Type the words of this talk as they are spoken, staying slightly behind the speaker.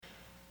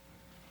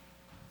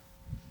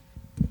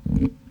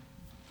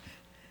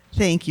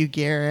Thank you,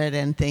 Garrett,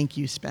 and thank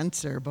you,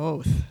 Spencer,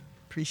 both.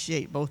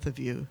 Appreciate both of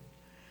you.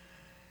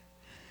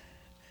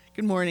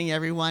 Good morning,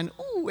 everyone.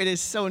 Oh, it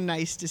is so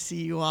nice to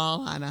see you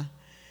all on a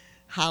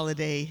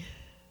holiday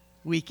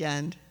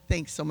weekend.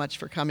 Thanks so much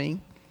for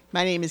coming.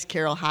 My name is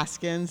Carol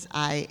Hoskins.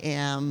 I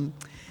am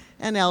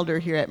an elder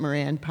here at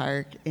Moran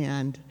Park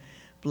and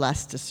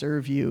blessed to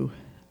serve you.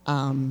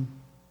 A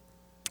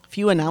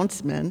few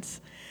announcements.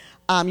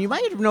 You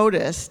might have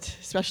noticed,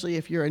 especially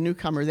if you're a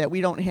newcomer, that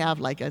we don't have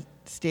like a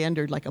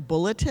standard, like a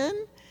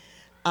bulletin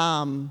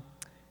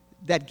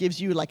that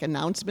gives you like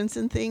announcements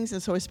and things.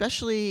 And so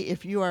especially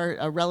if you are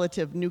a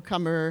relative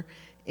newcomer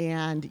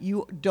and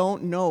you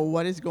don't know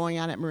what is going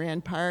on at Moran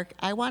Park,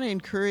 I want to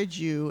encourage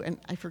you, and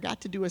I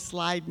forgot to do a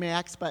slide,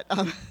 Max, but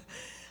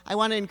I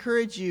want to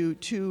encourage you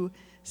to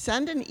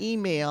send an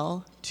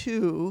email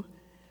to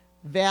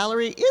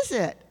Valerie, is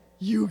it?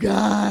 You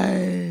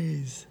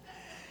guys.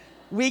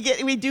 We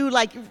do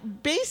like,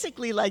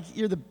 basically like,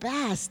 you're the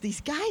best. These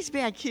guys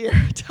back here,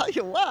 tell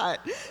you what,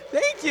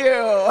 thank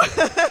you.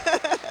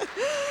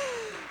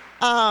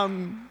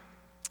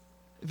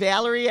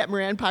 Valerie at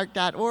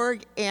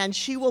moranpark.org, and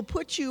she will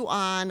put you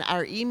on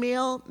our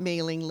email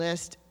mailing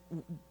list,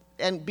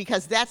 and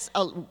because that's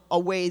a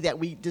way that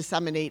we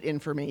disseminate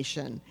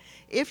information.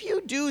 If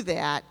you do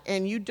that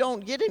and you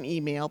don't get an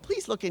email,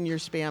 please look in your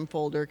spam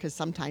folder because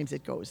sometimes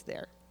it goes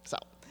there.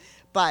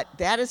 But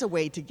that is a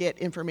way to get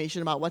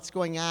information about what's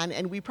going on,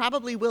 and we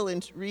probably will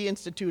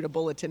reinstitute a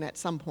bulletin at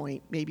some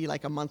point, maybe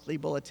like a monthly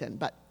bulletin,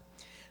 but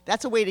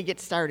that's a way to get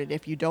started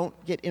if you don't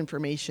get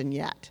information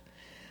yet.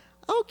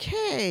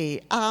 Okay,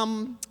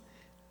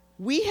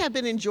 we have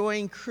been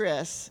enjoying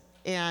Chris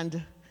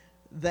and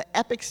the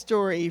epic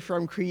story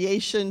from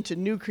creation to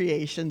new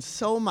creation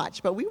so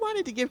much, but we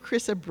wanted to give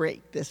Chris a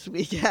break this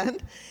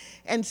weekend,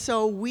 and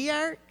so we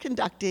are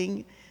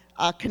conducting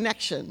a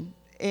connection.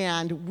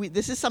 And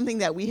this is something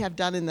that we have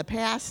done in the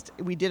past.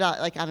 We did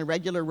like on a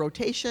regular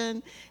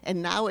rotation,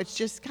 and now it's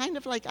just kind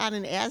of like on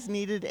an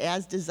as-needed,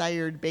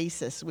 as-desired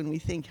basis. When we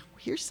think,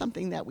 here's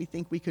something that we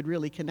think we could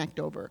really connect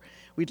over,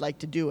 we'd like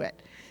to do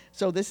it.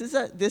 So this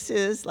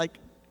is like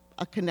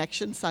a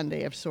connection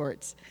Sunday of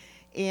sorts.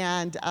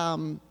 And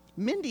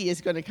Mindy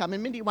is going to come.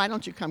 And Mindy, why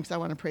don't you come? Because I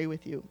want to pray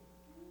with you.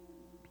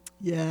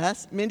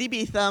 Yes, Mindy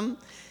Beetham,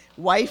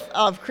 wife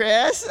of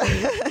Chris.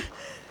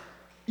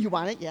 You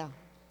want it? Yeah.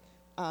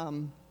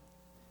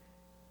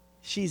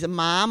 She's a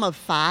mom of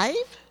 5.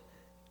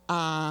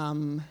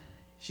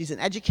 She's an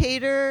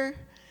educator.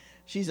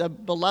 She's a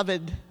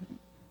beloved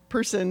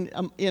person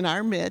in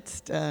our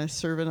midst,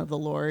 servant of the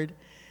Lord.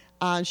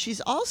 She's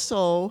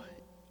also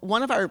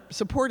one of our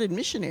supported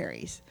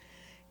missionaries.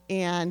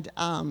 And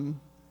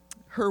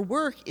her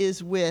work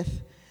is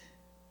with,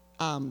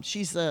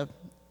 she's the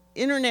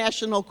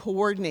international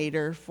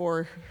coordinator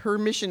for her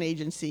mission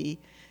agency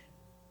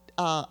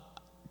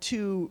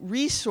to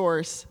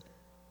resource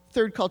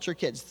third culture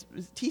kids.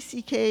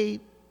 TCK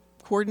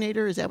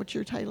coordinator, is that what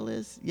your title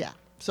is? Yeah.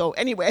 So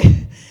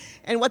anyway,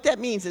 and what that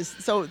means is,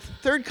 so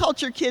third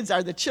culture kids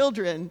are the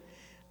children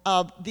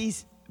of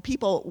these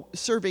people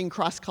serving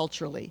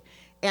cross-culturally.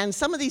 And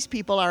some of these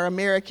people are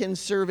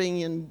Americans serving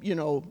in,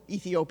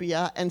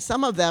 Ethiopia, and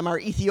some of them are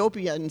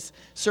Ethiopians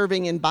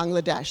serving in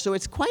Bangladesh. So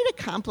it's quite a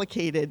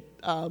complicated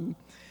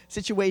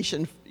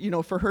situation,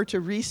 for her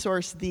to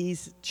resource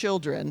these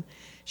children.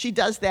 She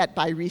does that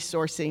by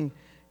resourcing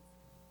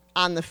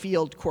on the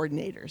field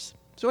coordinators.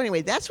 So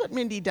anyway, that's what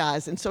Mindy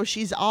does, and so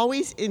she's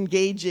always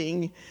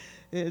engaging.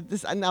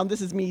 Now this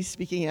is me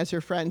speaking as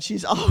her friend.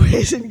 She's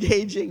always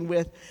engaging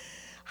with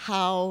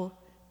how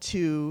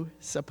to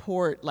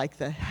support like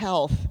the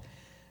health,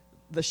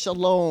 the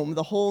shalom,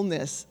 the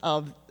wholeness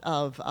of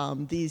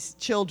these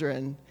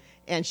children,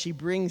 and she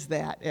brings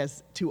that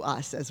to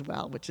us as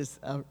well, which is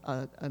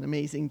an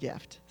amazing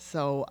gift.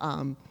 So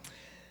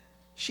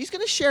she's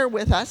going to share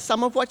with us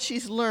some of what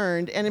she's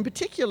learned, and in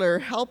particular,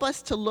 help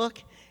us to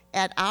look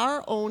at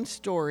our own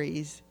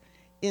stories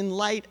in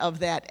light of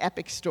that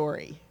epic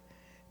story,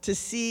 to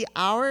see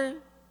our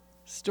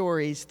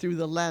stories through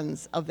the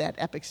lens of that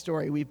epic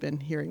story we've been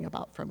hearing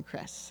about from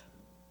Chris.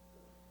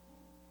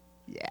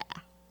 Yeah,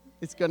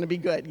 it's going to be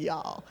good,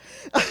 y'all.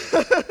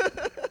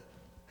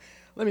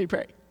 Let me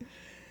pray.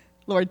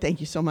 Lord, thank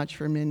you so much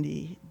for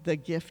Mindy, the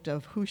gift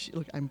of who she,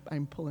 look,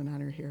 I'm pulling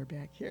on her hair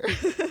back here,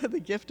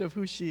 the gift of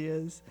who she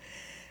is,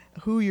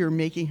 who you're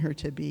making her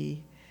to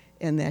be,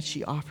 and that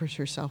she offers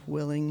herself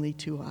willingly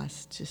to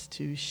us just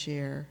to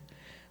share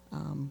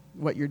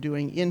what you're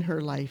doing in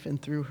her life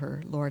and through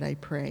her. Lord, I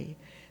pray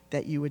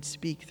that you would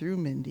speak through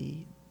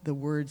Mindy the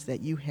words that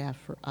you have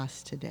for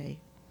us today.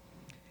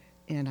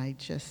 And I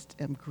just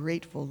am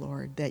grateful,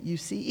 Lord, that you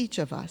see each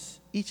of us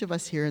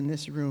here in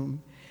this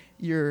room.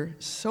 You're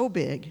so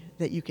big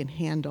that you can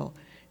handle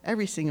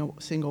every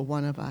single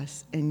one of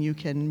us, and you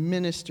can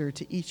minister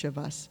to each of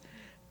us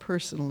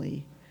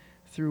personally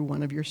through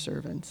one of your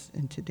servants.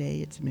 And today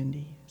it's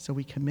Mindy. So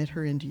we commit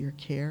her into your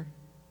care.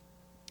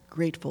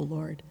 Grateful,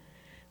 Lord,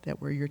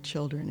 that we're your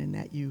children and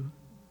that you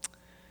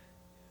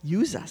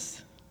use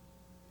us.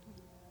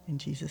 In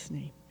Jesus'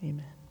 name,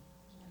 amen.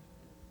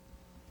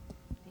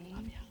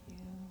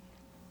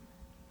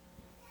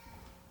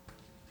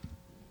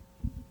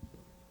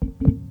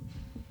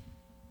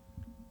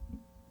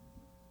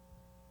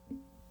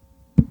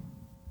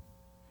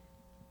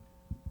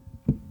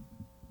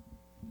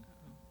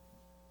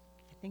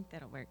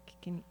 that'll work.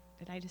 Did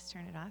I just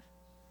turn it off?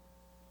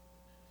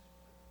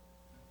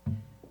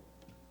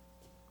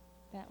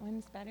 That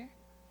one's better?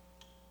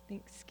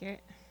 Thanks,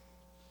 Garrett.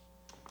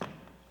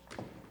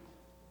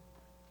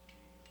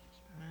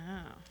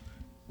 Wow.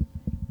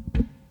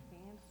 Fancy.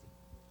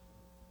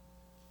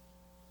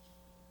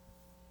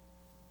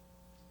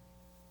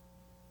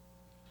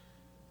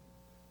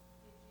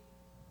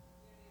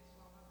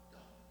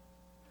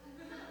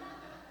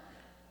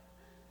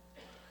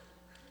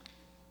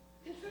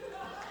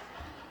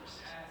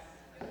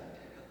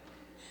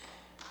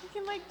 You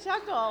can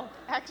juggle,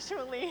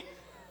 actually.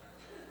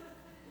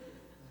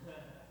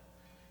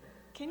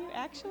 Can you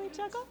actually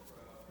juggle?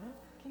 Huh?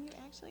 Can you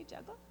actually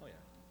juggle? Oh, yeah.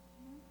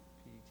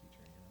 PE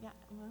teacher. Yeah,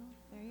 well,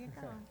 there you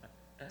go.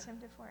 Tim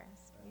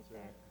DeForest, right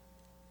there.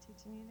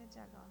 Teaching you to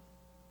juggle.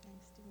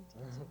 Nice to meet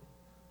you.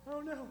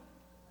 Oh, no.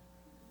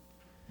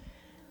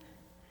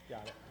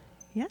 Got it.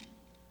 Yeah?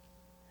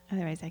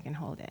 Otherwise, I can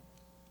hold it.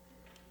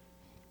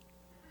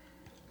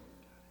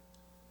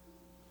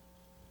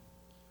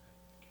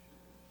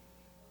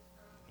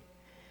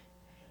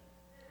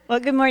 Well,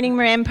 good morning,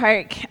 Moran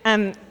Park.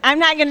 I'm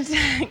not going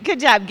to,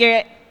 good job,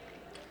 Garrett.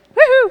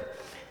 Woohoo!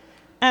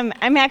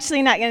 I'm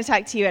actually not going to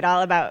talk to you at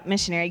all about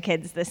missionary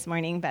kids this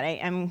morning, but I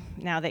am,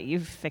 now that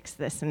you've fixed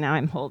this, and now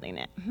I'm holding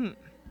it. Oh,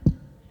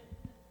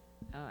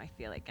 I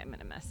feel like I'm going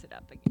to mess it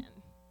up again.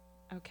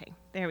 Okay,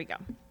 there we go.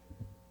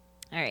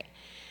 All right.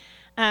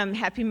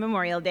 Happy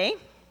Memorial Day.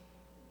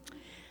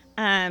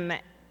 I'm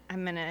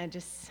going to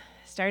just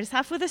start us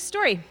off with a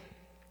story.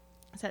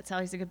 So that's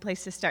always a good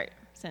place to start,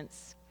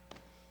 since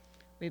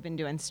we've been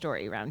doing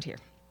story around here.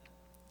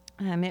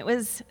 It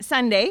was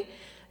Sunday,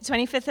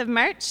 25th of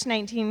March,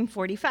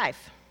 1945,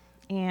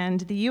 and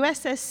the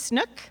USS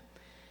Snook,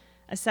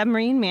 a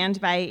submarine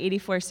manned by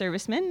 84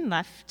 servicemen,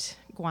 left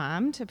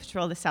Guam to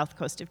patrol the south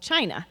coast of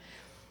China.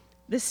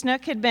 The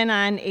Snook had been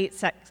on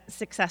 8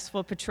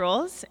 successful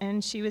patrols,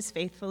 and she was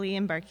faithfully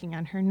embarking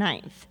on her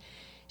 9th.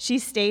 She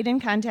stayed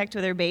in contact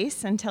with her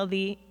base until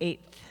the 8th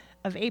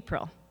of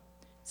April.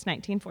 It's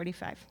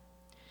 1945.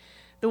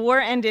 The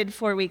war ended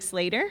 4 weeks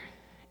later,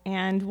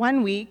 and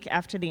 1 week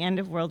after the end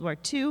of World War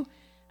II,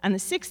 on the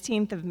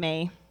 16th of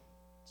May,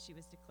 she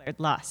was declared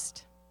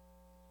lost.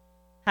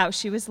 How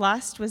she was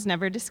lost was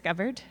never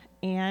discovered,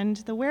 and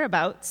the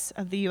whereabouts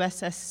of the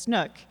USS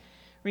Snook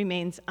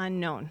remains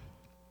unknown.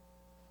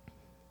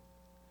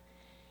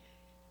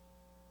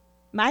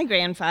 My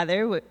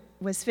grandfather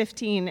was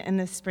 15 in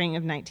the spring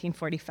of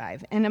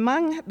 1945, and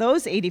among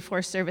those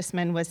 84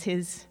 servicemen was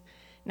his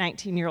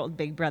 19-year-old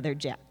big brother,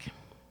 Jack.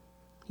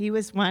 He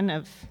was one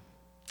of...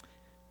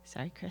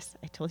 Sorry, Chris,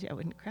 I told you I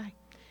wouldn't cry.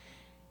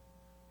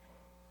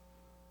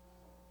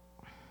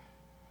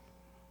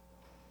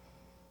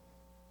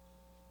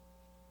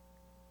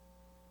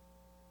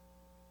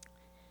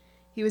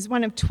 He was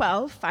one of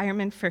 12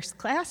 firemen first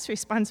class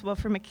responsible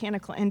for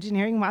mechanical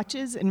engineering,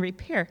 watches, and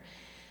repair.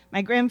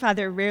 My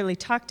grandfather rarely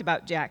talked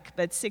about Jack,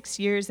 but 6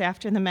 years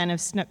after the men of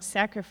Snook's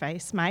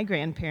sacrifice, my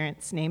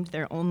grandparents named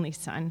their only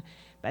son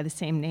by the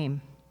same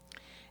name.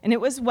 And it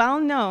was well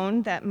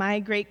known that my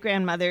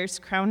great-grandmother's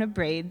crown of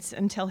braids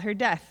until her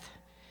death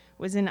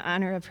was in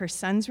honor of her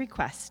son's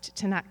request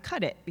to not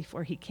cut it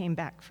before he came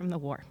back from the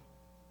war.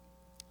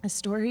 A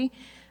story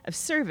of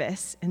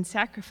service and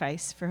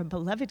sacrifice for a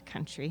beloved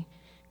country,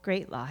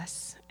 great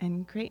loss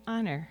and great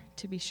honor,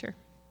 to be sure.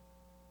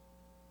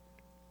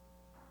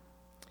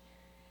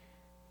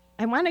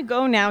 I want to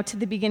go now to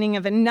the beginning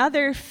of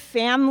another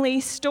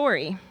family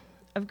story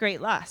of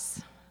great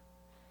loss.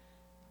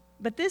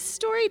 But this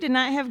story did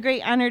not have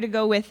great honor to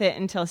go with it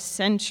until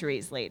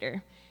centuries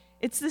later.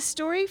 It's the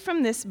story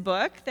from this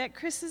book that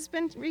Chris has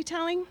been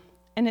retelling,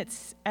 and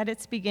it's at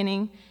its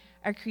beginning,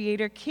 our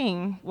Creator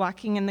King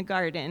walking in the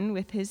garden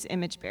with his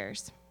image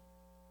bearers,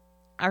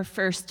 our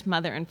first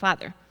mother and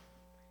father.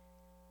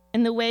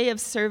 In the way of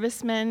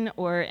servicemen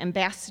or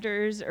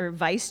ambassadors or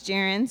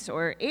vicegerents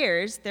or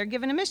heirs, they're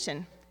given a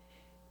mission.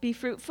 Be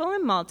fruitful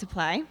and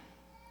multiply.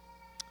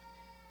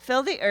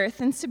 Fill the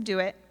earth and subdue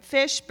it.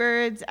 Fish,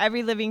 birds,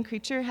 every living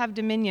creature have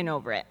dominion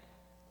over it.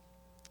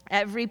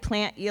 Every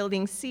plant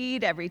yielding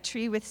seed, every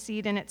tree with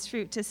seed in its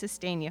fruit to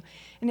sustain you.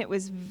 And it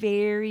was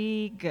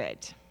very good.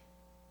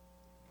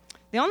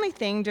 The only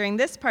thing during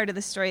this part of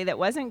the story that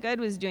wasn't good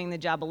was doing the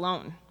job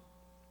alone.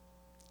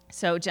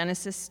 So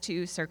Genesis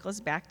 2 circles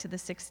back to the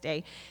 6th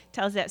day,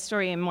 tells that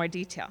story in more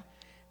detail.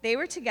 They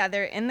were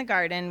together in the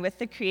garden with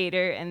the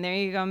Creator, and there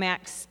you go,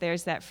 Max.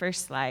 There's that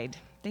first slide.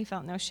 They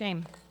felt no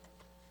shame.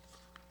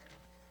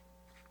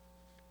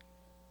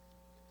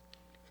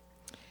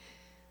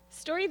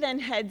 Story then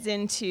heads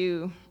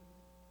into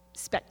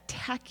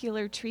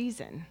spectacular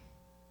treason.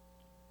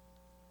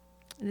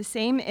 The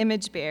same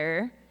image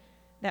bearer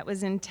that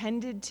was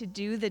intended to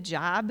do the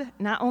job,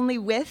 not only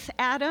with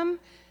Adam,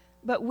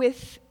 but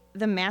with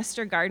the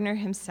master gardener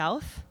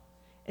himself,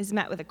 is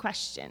met with a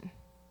question.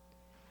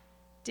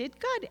 Did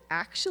God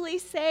actually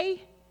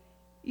say,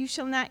 "You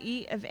shall not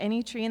eat of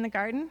any tree in the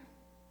garden"?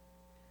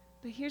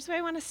 But here's where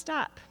I want to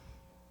stop.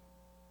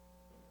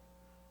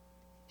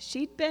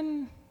 She'd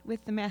been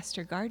with the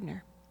master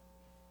gardener.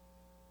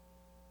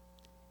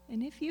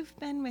 and if you've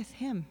been with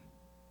him,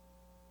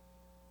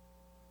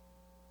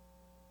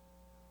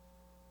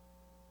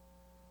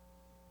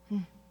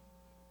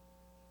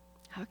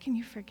 how can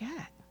you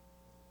forget?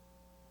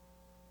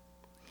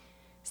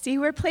 See,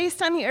 we're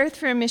placed on the earth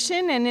for a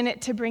mission and in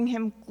it to bring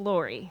him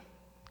glory.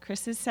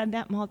 Chris has said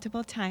that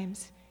multiple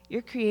times.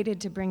 You're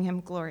created to bring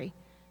him glory.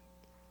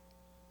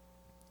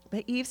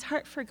 But Eve's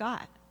heart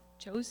forgot,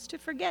 chose to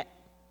forget.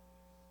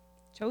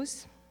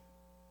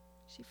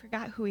 She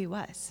forgot who he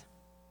was.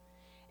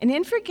 And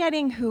in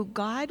forgetting who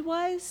God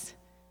was,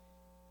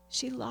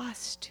 she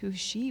lost who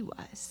she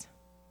was.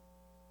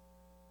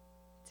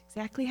 It's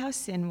exactly how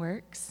sin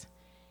works.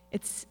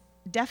 Its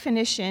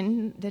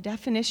definition, the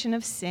definition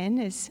of sin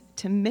is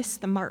to miss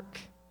the mark.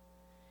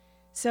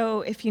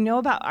 So if you know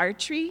about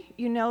archery,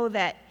 you know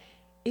that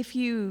if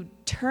you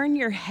turn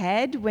your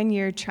head when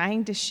you're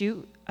trying to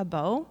shoot a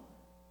bow,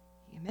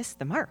 you miss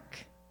the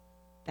mark.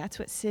 That's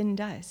what sin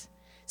does.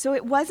 So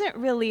it wasn't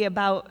really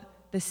about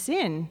the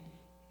sin,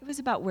 it was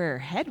about where her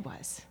head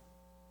was.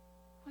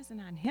 It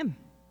wasn't on him.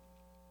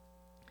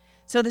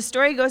 So the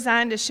story goes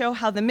on to show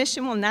how the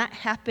mission will not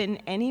happen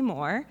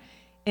anymore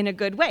in a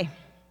good way.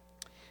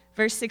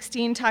 Verse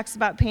 16 talks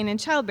about pain and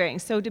childbearing.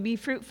 So to be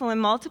fruitful and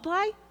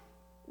multiply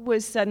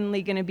was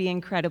suddenly going to be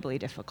incredibly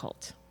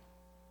difficult.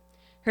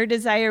 Her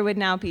desire would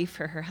now be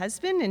for her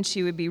husband, and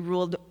she would be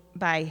ruled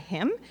by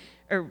him,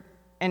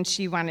 and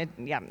she wanted,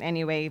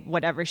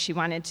 whatever she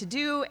wanted to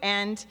do,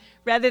 and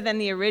rather than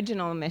the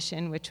original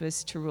mission, which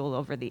was to rule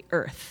over the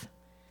earth.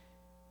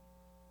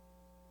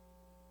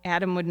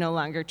 Adam would no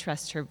longer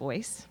trust her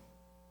voice,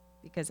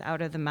 because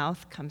out of the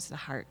mouth comes the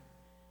heart,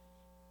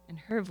 and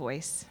her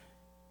voice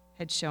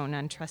had shown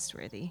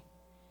untrustworthy.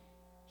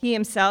 He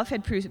himself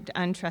had proved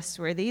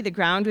untrustworthy. The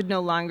ground would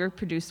no longer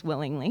produce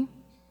willingly.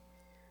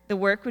 The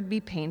work would be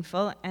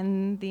painful,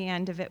 and the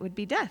end of it would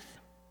be death.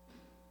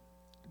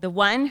 The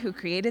one who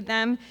created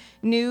them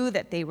knew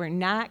that they were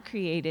not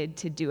created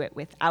to do it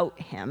without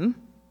him,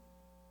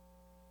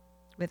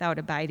 without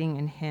abiding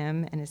in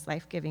him and his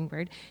life-giving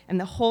word. And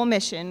the whole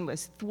mission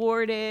was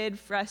thwarted,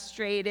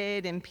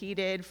 frustrated,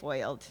 impeded,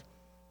 foiled.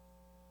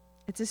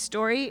 It's a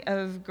story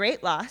of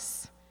great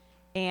loss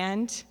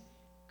and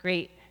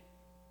great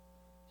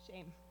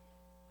shame.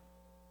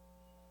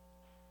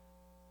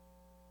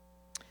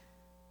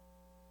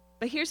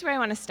 But here's where I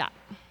want to stop.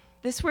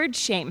 This word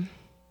shame.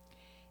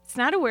 It's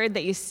not a word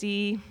that you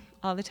see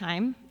all the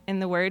time in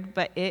the word,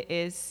 but it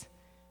is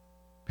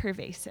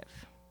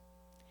pervasive.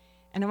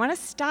 And I want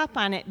to stop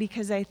on it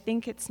because I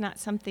think it's not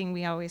something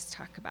we always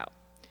talk about.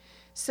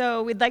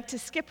 So we'd like to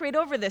skip right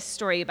over this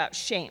story about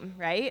shame,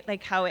 right?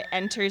 Like how it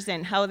enters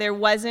in, how there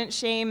wasn't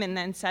shame and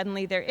then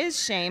suddenly there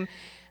is shame.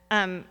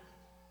 And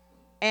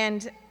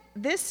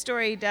this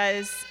story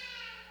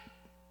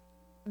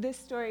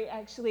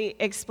actually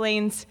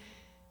explains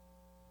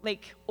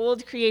like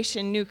old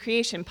creation, new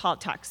creation, Paul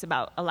talks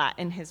about a lot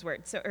in his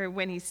words, or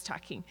when he's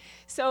talking.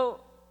 So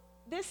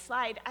this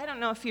slide, I don't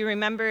know if you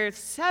remember,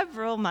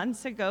 several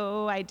months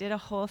ago, I did a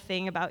whole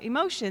thing about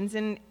emotions,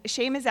 and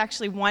shame is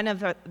actually one of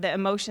the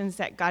emotions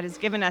that God has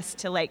given us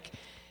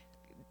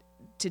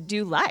to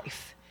do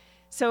life.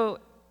 So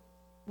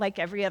like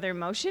every other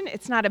emotion,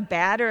 it's not a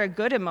bad or a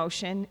good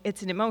emotion,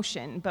 it's an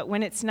emotion. But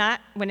when it's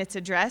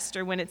addressed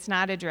or when it's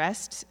not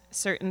addressed,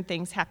 certain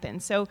things happen.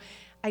 So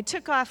I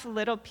took off a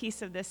little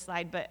piece of this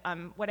slide, but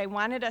what I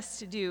wanted us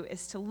to do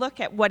is to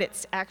look at what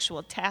its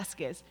actual task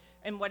is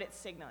and what it's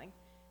signaling.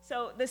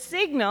 So the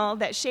signal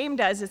that shame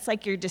does, it's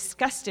like you're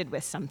disgusted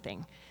with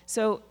something.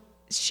 So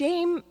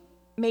shame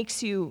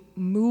makes you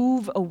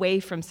move away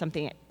from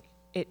something.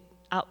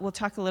 We'll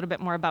talk a little bit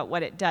more about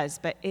what it does,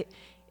 but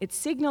it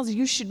signals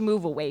you should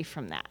move away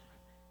from that.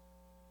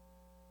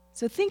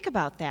 So think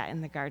about that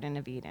in the Garden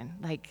of Eden.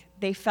 Like,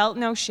 they felt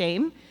no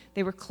shame.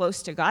 They were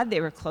close to God.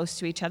 They were close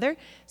to each other.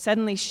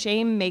 Suddenly,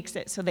 shame makes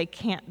it so they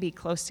can't be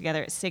close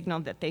together. It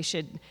signaled that they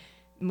should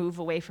move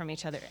away from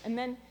each other. And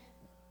then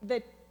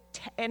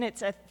and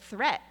it's a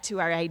threat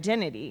to our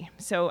identity.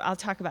 So I'll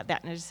talk about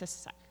that in just a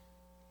sec.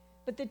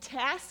 But the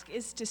task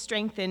is to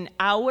strengthen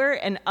our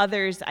and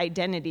others'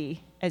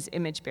 identity as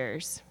image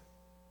bearers.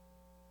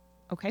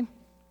 Okay?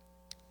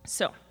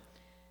 So,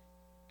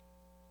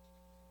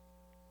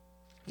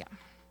 yeah.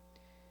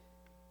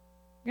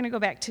 We're going to go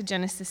back to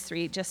Genesis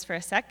 3 just for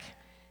a sec.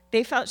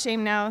 They felt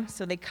shame now,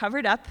 so they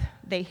covered up,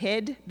 they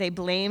hid, they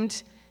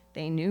blamed.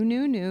 They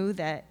knew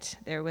that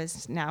there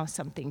was now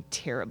something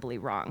terribly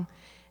wrong.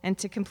 And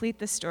to complete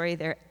the story,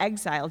 they're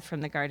exiled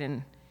from the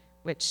garden,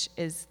 which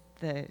is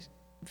the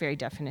very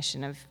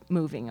definition of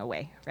moving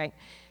away, right?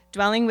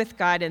 Dwelling with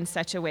God in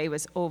such a way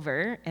was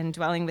over, and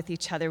dwelling with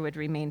each other would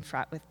remain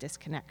fraught with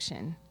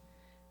disconnection.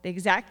 The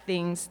exact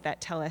things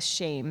that tell us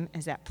shame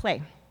is at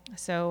play.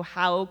 So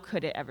how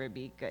could it ever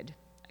be good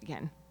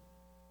again?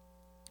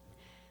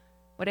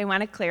 What I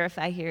want to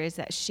clarify here is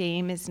that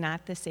shame is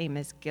not the same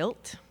as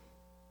guilt.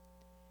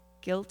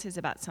 Guilt is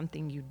about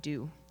something you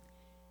do.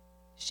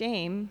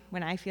 Shame,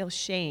 when I feel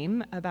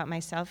shame about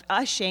myself,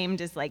 ashamed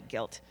is like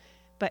guilt.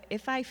 But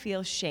if I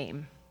feel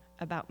shame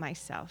about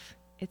myself,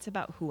 it's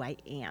about who I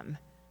am.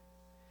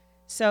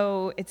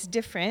 So it's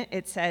different.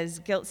 It says,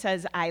 guilt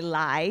says, I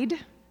lied.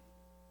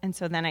 And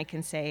so then I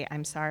can say,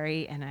 I'm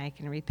sorry, and I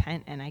can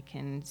repent, and I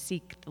can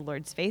seek the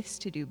Lord's face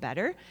to do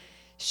better.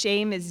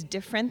 Shame is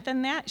different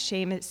than that.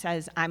 Shame, it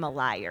says, I'm a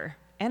liar,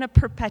 and a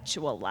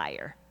perpetual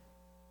liar.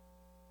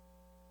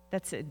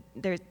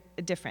 There's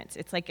a difference.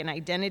 It's like an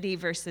identity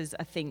versus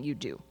a thing you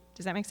do.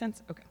 Does that make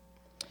sense? Okay,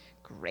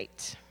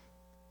 great.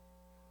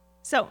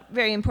 So,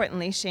 very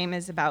importantly, shame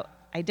is about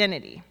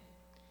identity.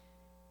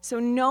 So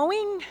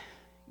knowing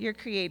your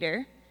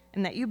Creator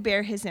and that you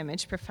bear his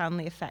image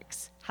profoundly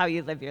affects how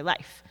you live your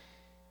life.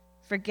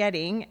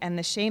 Forgetting and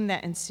the shame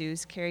that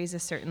ensues carries a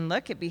certain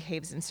look. It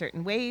behaves in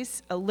certain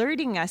ways,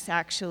 alerting us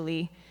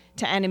actually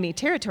to enemy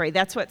territory.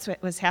 That's what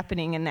was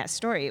happening in that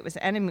story. It was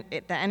the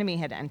enemy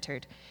had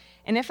entered.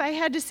 And if I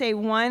had to say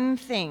one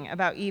thing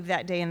about Eve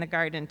that day in the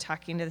garden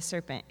talking to the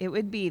serpent, it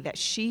would be that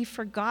she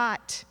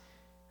forgot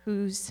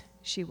whose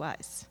she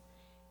was,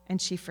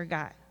 and she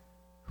forgot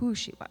who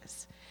she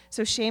was.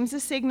 So shame's a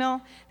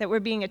signal that we're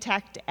being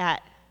attacked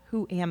at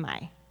who am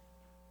I?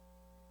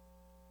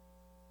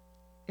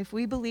 If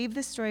we believe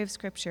the story of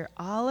Scripture,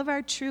 all of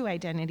our true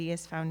identity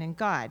is found in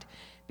God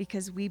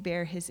because we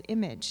bear his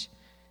image.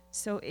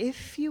 So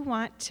if you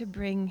want to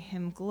bring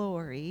him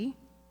glory,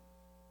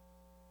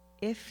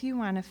 if you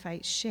want to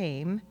fight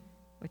shame,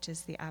 which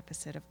is the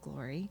opposite of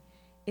glory,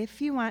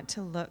 if you want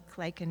to look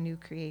like a new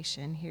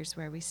creation, here's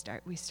where we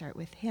start. We start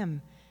with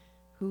him.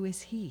 Who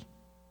is he?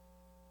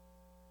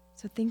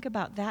 So think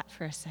about that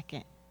for a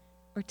second.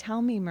 Or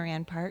tell me,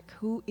 Moran Park,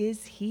 who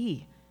is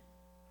he?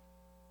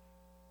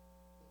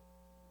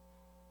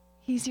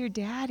 He's your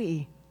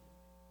daddy.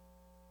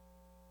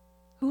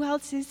 Who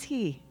else is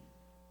he?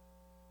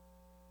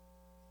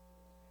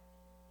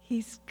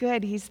 He's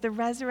good. He's the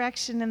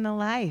resurrection and the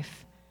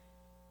life.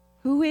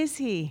 Who is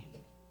he?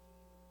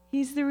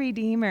 He's the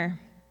Redeemer,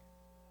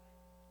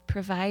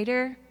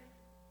 provider,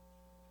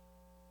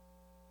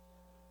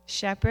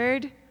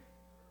 shepherd,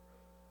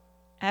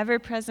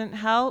 ever-present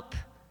help.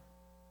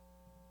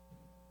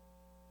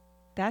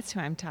 That's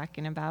who I'm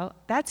talking about.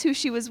 That's who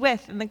she was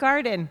with in the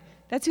garden.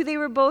 That's who they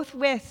were both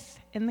with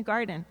in the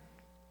garden.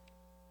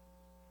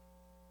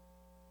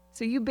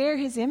 So you bear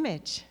his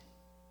image.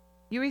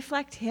 You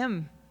reflect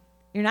him.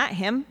 You're not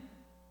him.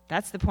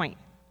 That's the point.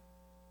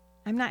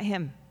 I'm not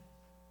him.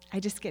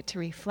 I just get to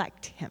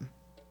reflect him.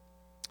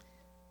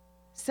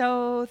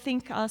 So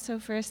think also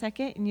for a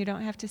second, and you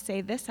don't have to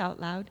say this out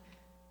loud.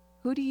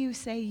 Who do you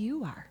say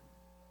you are?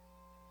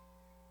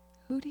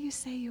 Who do you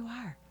say you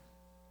are?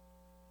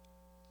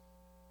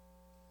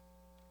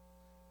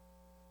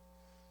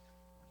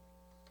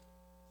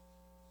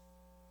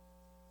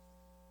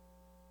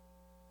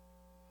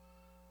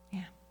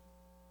 Yeah.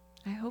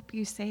 I hope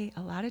you say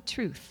a lot of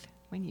truth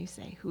when you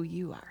say who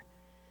you are.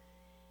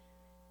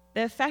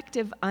 The effect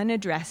of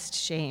unaddressed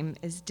shame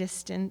is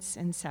distance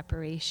and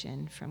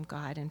separation from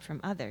God and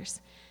from others.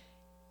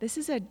 This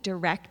is a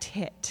direct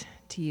hit,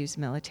 to use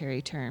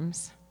military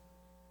terms,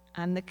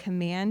 on the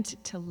command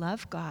to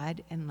love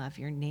God and love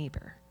your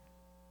neighbor.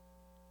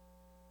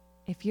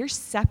 If you're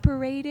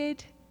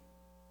separated,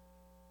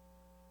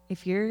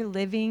 if you're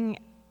living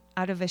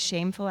out of a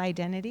shameful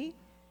identity,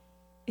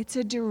 it's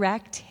a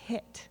direct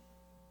hit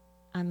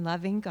on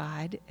loving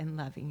God and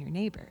loving your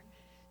neighbor.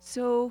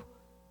 So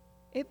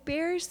it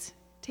bears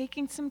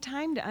taking some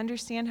time to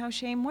understand how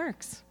shame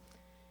works.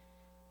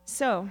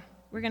 So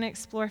we're going to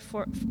explore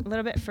a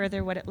little bit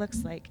further what it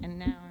looks like. And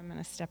now I'm going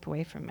to step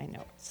away from my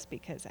notes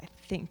because I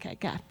think I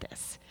got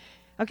this.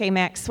 Okay,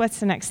 Max,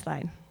 what's the next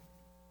slide?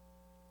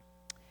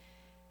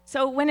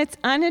 So when it's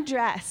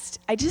unaddressed,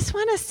 I just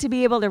want us to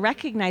be able to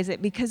recognize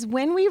it, because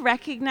when we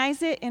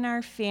recognize it in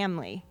our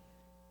family,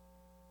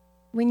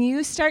 when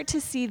you start to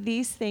see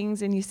these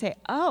things and you say,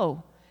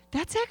 oh,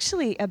 that's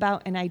actually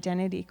about an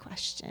identity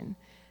question.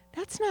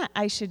 That's not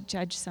I should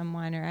judge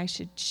someone or I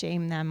should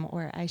shame them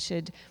or I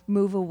should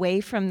move away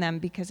from them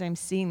because I'm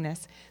seeing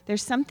this.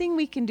 There's something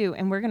we can do,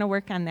 and we're going to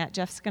work on that.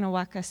 Jeff's going to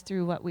walk us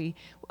through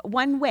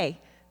one way,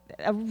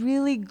 a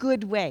really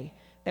good way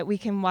that we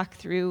can walk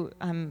through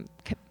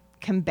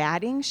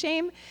combating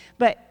shame.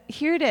 But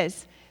here it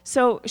is.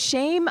 So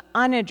shame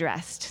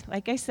unaddressed.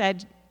 Like I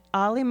said,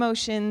 all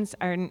emotions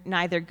are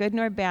neither good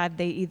nor bad.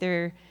 They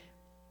either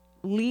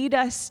lead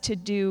us to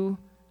do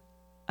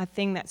a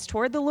thing that's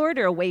toward the Lord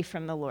or away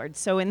from the Lord.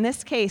 So in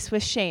this case,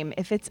 with shame,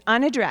 if it's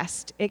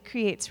unaddressed, it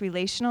creates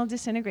relational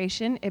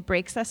disintegration. It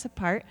breaks us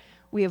apart.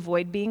 We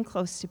avoid being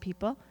close to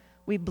people.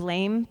 We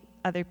blame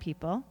other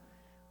people.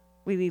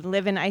 We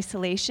live in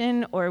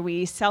isolation, or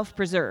we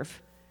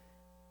self-preserve.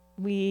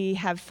 We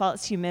have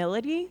false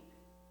humility,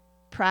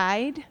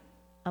 pride,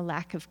 a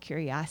lack of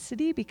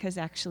curiosity, because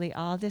actually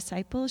all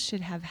disciples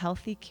should have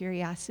healthy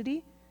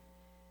curiosity.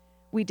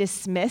 We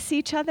dismiss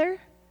each other.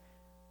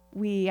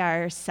 We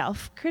are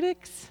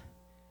self-critics.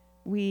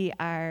 We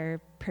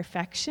are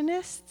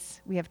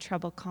perfectionists. We have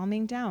trouble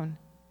calming down.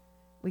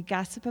 We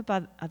gossip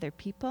about other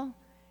people,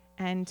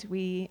 and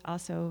we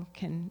also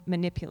can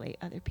manipulate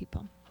other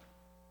people.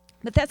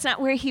 But that's not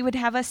where he would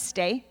have us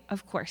stay,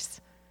 of course.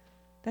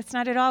 That's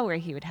not at all where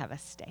he would have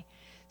us stay.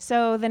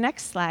 So the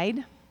next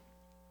slide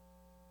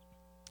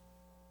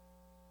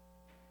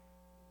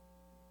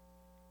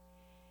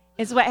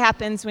is what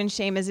happens when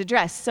shame is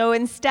addressed. So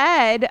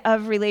instead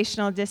of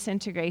relational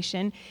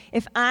disintegration,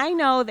 if I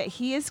know that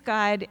he is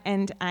God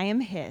and I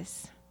am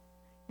his,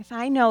 if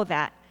I know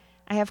that,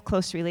 I have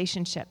close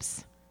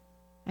relationships.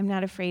 I'm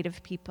not afraid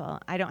of people.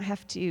 I don't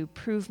have to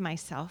prove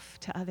myself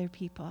to other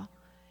people.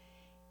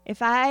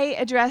 If I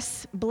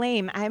address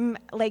blame, I'm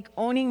like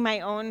owning my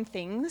own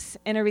things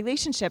in a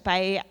relationship.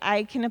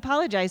 I can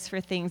apologize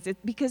for things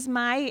because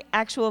my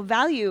actual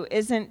value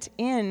isn't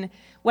in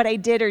what I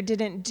did or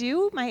didn't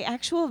do. My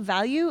actual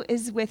value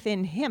is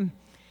within him.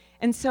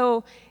 And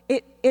so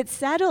it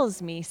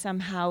settles me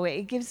somehow.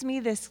 It gives me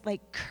this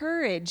like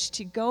courage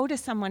to go to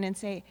someone and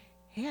say,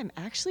 hey, I'm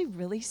actually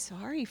really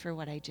sorry for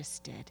what I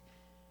just did.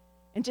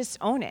 And just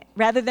own it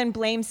rather than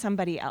blame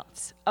somebody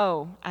else.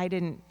 Oh, I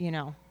didn't,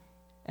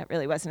 that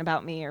really wasn't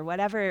about me or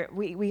whatever.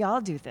 We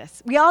all do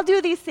this. We all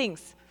do these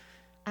things.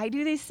 I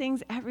do these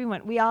things,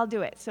 everyone. We all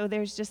do it. So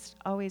there's just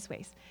always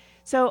ways.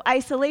 So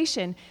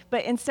isolation,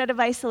 but instead of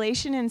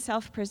isolation and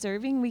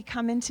self-preserving, we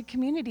come into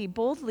community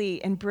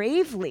boldly and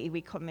bravely.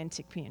 We come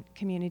into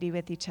community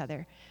with each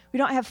other. We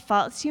don't have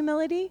false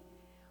humility.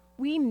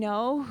 We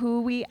know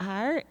who we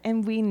are,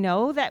 and we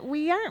know that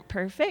we aren't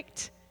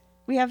perfect.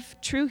 We have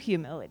true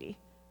humility.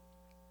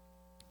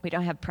 We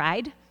don't have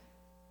pride.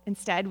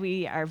 Instead,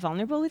 we are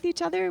vulnerable with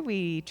each other.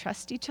 We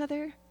trust each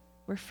other.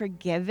 We're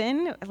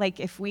forgiven. Like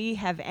if we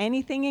have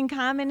anything in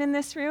common in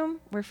this room,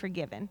 we're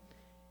forgiven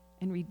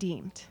and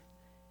redeemed.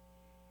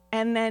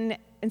 And then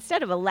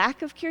instead of a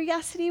lack of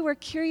curiosity, we're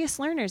curious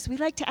learners. We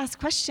like to ask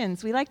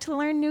questions. We like to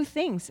learn new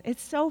things.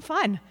 It's so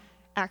fun,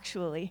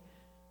 actually.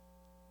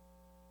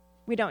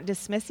 We don't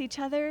dismiss each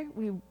other.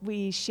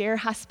 We share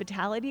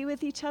hospitality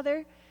with each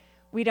other.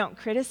 We don't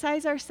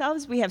criticize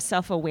ourselves. We have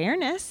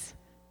self-awareness,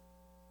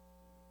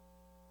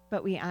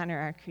 but we honor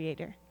our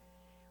Creator.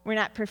 We're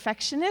not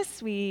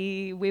perfectionists.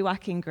 We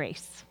walk in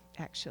grace,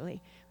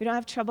 actually. We don't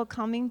have trouble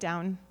calming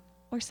down,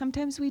 or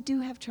sometimes we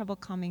do have trouble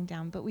calming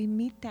down, but we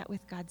meet that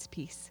with God's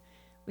peace.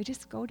 We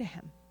just go to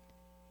him.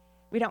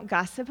 We don't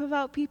gossip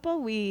about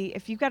people.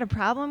 If you've got a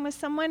problem with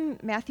someone,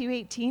 Matthew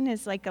 18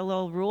 is like a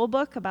little rule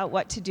book about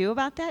what to do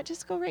about that.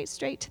 Just go right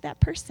straight to that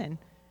person.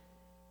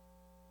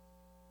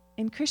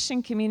 In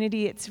Christian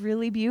community, it's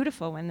really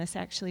beautiful when this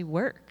actually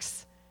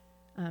works,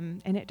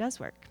 and it does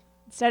work.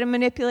 Instead of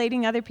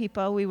manipulating other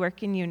people, we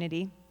work in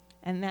unity,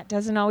 and that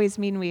doesn't always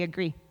mean we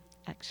agree,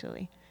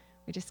 actually.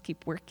 We just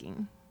keep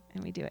working,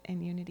 and we do it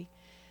in unity.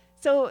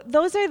 So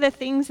those are the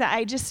things that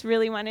I just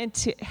really wanted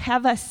to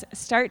have us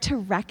start to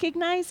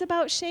recognize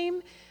about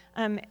shame.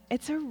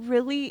 It's a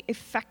really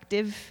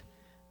effective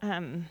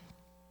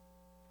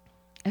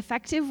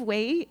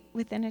way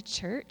within a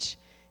church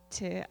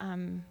to,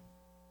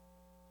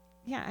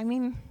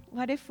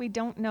 what if we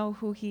don't know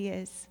who he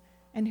is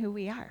and who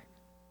we are?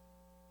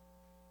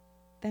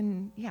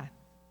 Then,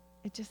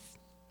 it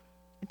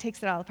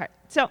takes it all apart.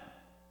 So,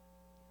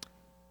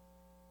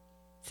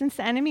 since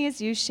the enemy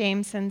has used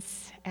shame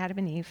since Adam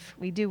and Eve,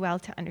 we do well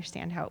to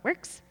understand how it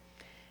works.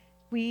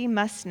 We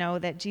must know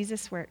that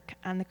Jesus' work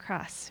on the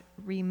cross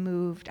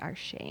removed our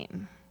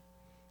shame,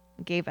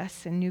 gave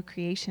us a new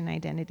creation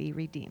identity,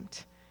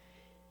 redeemed.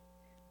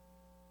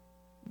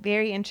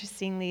 Very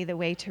interestingly, the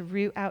way to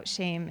root out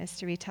shame is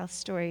to retell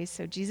stories.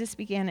 So Jesus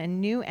began a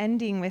new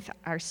ending with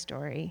our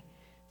story.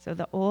 So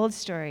the old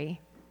story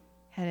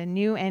had a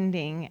new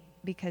ending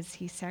because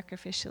he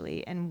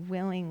sacrificially and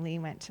willingly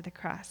went to the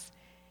cross.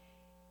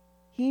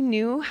 He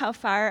knew how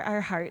far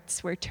our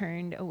hearts were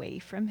turned away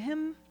from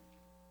him,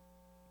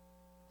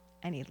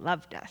 and he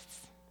loved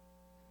us.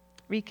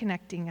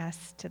 Reconnecting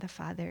us to the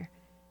Father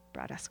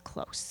brought us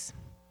close.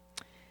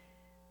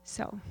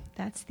 So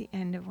that's the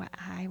end of what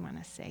I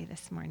want to say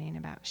this morning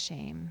about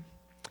shame.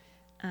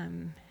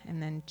 And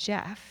then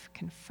Jeff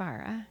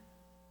Confara.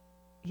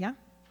 Yeah,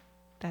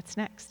 that's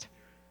next.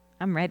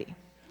 I'm ready.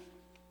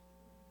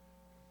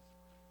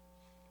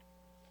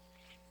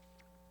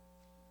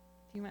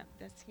 Do you want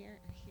this here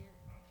or here?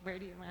 Where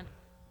do you want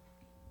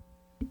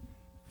it?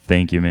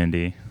 Thank you,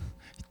 Mindy.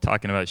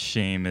 Talking about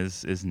shame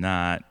is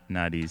not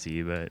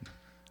easy, but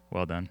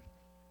well done.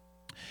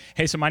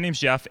 Hey, so my name's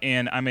Jeff,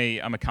 and I'm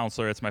a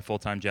counselor. It's my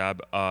full-time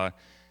job. I'm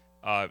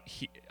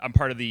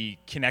part of the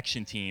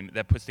connection team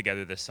that puts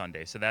together this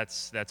Sunday. So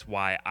that's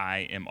why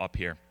I am up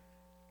here.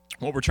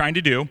 What we're trying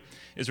to do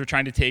is we're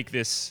trying to take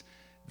this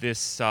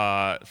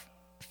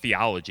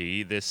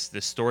theology, this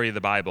story of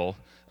the Bible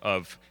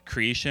of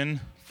creation,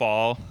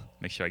 fall.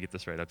 Make sure I get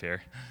this right up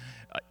here.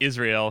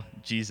 Israel,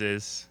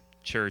 Jesus,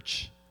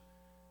 church,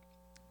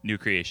 new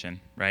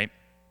creation, right?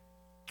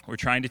 We're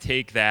trying to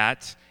take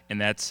that, and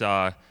that's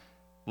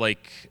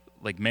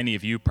like many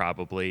of you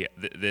probably,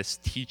 this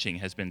teaching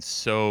has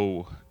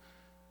so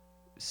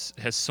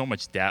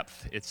much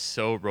depth. It's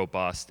so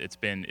robust. It's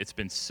been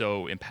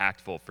so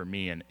impactful for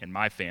me and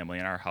my family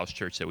and our house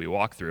church that we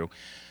walk through.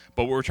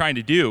 But what we're trying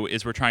to do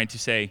is we're trying to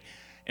say,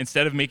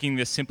 instead of making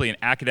this simply an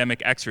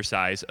academic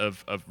exercise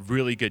of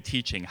really good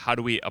teaching, how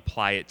do we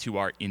apply it to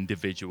our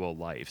individual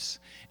lives?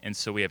 And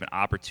so we have an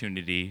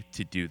opportunity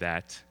to do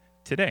that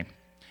today.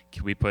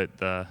 Can we put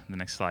the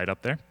next slide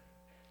up there?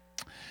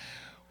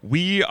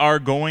 We are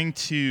going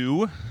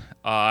to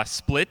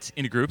split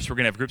into groups. We're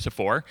going to have groups of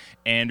 4,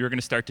 and we're going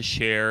to start to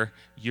share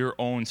your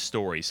own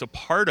story. So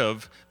part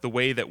of the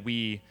way that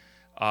we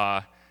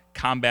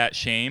combat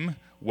shame,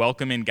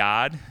 welcome in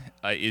God,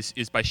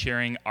 is by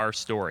sharing our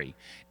story.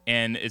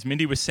 And as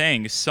Mindy was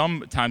saying,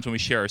 sometimes when we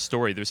share our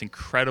story, there's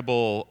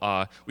incredible,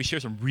 we share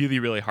some really,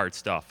 really hard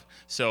stuff.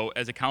 So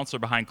as a counselor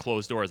behind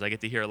closed doors, I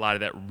get to hear a lot of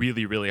that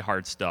really, really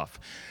hard stuff.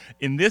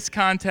 In this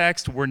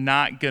context, we're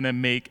not going to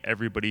make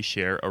everybody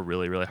share a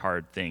really, really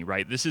hard thing,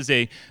 right? This is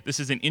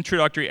an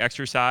introductory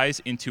exercise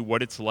into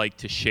what it's like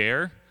to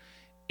share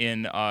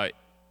in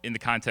the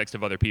context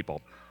of other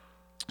people.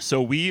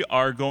 So those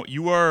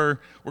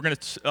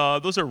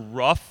are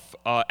rough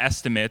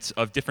estimates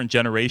of different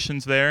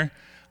generations there.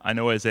 I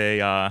know as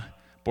a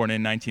born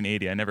in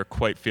 1980, I never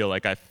quite feel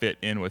like I fit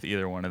in with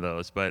either one of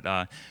those, but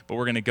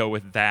we're going to go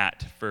with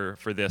that for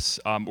this.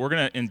 We're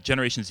going to, in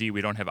Generation Z,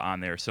 we don't have on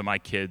there, so my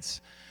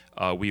kids,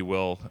 we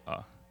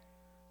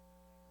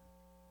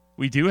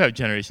do have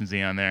Generation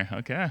Z on there.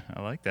 Okay,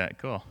 I like that,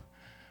 cool.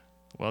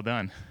 Well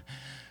done.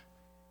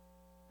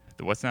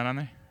 What's not on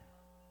there?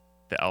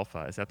 The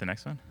Alpha, is that the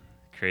next one?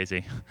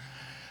 Crazy.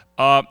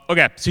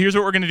 Okay, so here's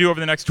what we're going to do over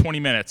the next 20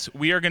 minutes.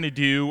 We're going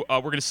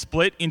to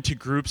split into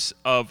groups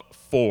of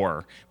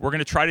 4. We're going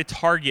to try to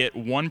target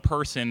one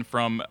person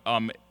from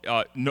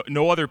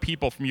no other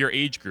people from your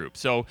age group.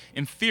 So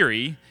in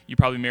theory, you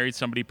probably married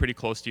somebody pretty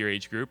close to your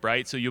age group,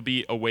 right? So you'll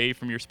be away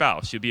from your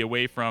spouse. You'll be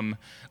away from,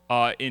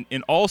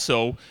 and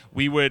also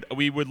we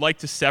would like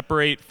to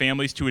separate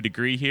families to a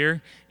degree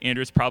here.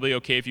 Andrew, it's probably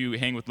okay if you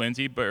hang with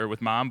Lindsay or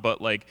with Mom,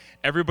 but like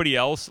everybody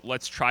else,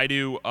 let's try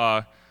to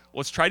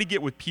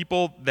get with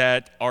people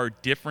that are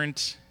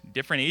different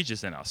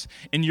ages than us.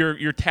 And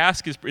your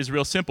task is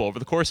real simple. Over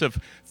the course of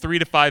 3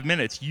 to 5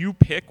 minutes, you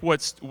pick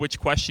which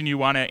question you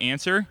want to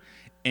answer,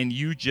 and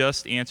you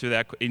just answer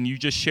that, and you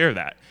just share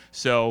that.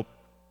 So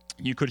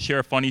you could share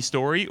a funny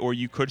story, or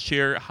you could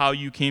share how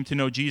you came to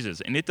know Jesus.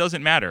 And it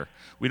doesn't matter.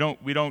 We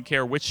don't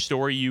care which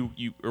story you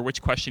or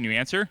which question you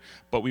answer,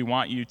 but we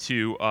want you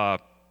to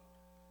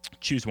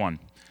choose one.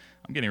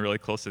 I'm getting really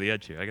close to the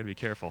edge here. I got to be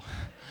careful.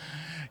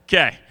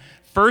 Okay.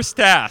 First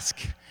task,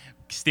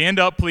 stand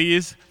up,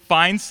 please.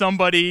 Find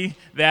somebody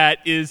that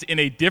is in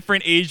a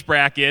different age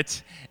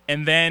bracket,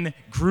 and then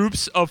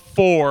groups of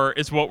 4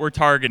 is what we're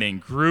targeting.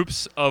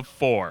 Groups of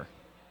 4.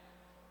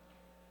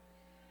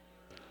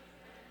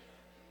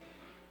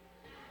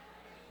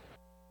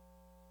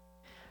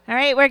 All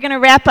right, we're going to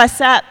wrap us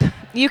up.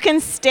 You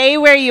can stay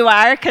where you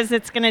are because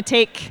it's going to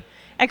take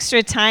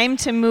extra time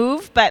to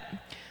move, but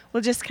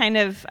we'll just kind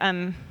of,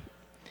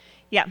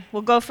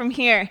 we'll go from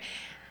here.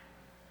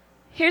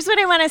 Here's what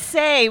I want to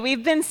say.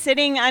 We've been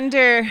sitting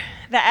under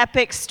the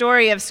epic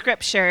story of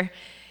Scripture.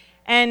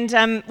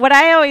 And what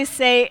I always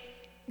say,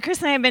 Chris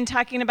and I have been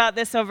talking about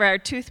this over our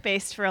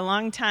toothpaste for a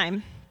long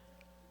time,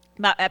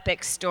 about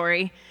epic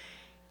story.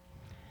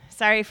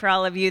 Sorry for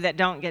all of you that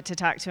don't get to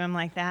talk to him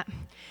like that.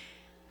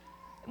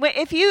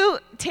 If you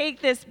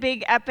take this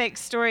big epic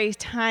story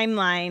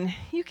timeline,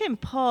 you can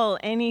pull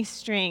any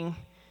string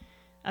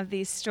of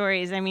these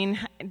stories. I mean,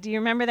 do you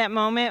remember that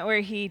moment where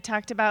he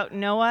talked about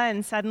Noah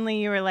and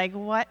suddenly you were like,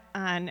 what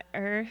on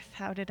earth?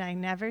 How did I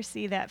never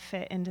see that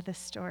fit into the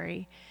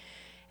story?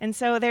 And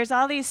so there's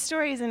all these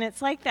stories, and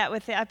it's like that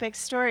with the epic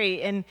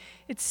story, and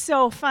it's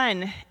so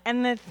fun.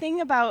 And the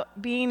thing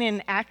about being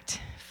in Act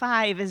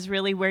 5 is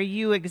really where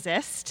you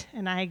exist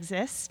and I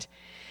exist.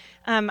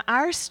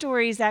 Our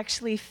stories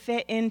actually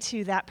fit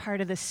into that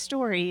part of the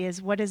story,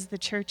 is what is the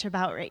church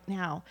about right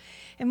now?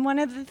 And one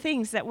of the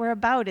things that we're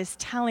about is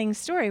telling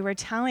story. We're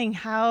telling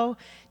how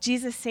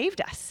Jesus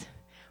saved us.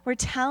 We're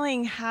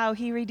telling how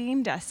he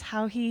redeemed us,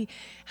 how he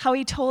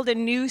told a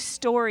new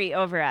story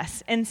over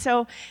us. And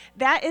so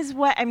that is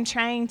what I'm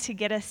trying to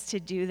get us to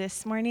do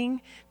this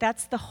morning.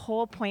 That's the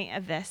whole point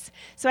of this.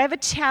 So I have a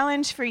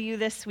challenge for you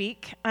this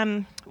week.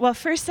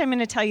 First I'm going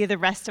to tell you the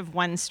rest of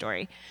one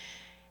story.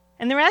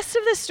 And the rest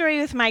of the story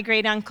with my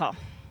great uncle.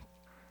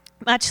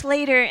 Much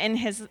later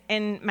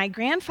in my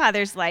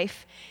grandfather's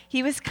life,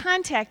 he was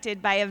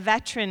contacted by a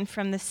veteran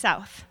from the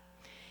South.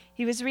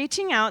 He was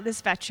reaching out,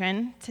 this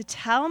veteran, to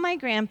tell my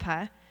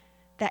grandpa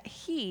that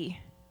he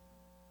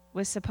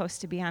was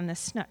supposed to be on the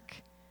Snook,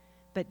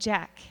 but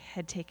Jack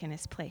had taken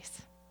his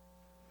place.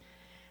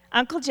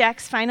 Uncle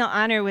Jack's final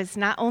honor was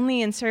not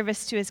only in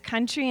service to his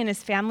country and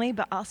his family,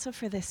 but also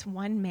for this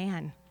one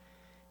man.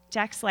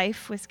 Jack's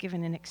life was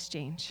given in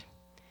exchange.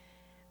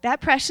 That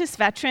precious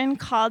veteran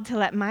called to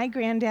let my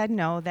granddad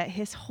know that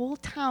his whole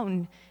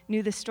town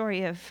knew the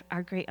story of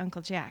our great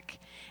Uncle Jack,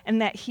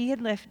 and that he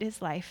had lived his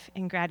life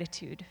in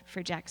gratitude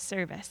for Jack's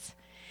service.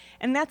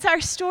 And that's our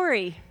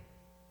story.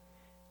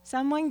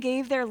 Someone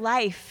gave their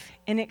life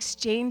in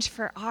exchange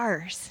for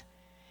ours.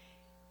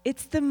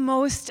 It's the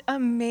most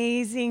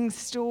amazing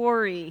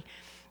story.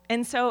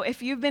 And so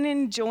if you've been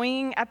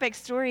enjoying Epic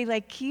Story,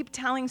 like keep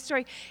telling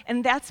story.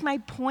 And that's my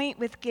point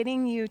with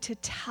getting you to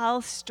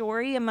tell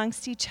story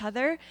amongst each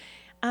other.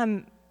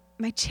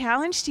 My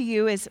challenge to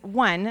you is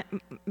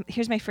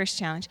here's my first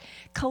challenge.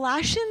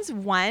 Colossians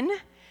 1,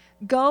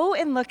 go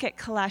and look at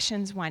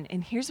Colossians 1.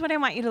 And here's what I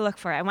want you to look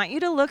for. I want you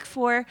to look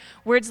for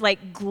words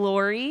like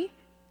glory,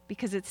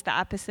 because it's the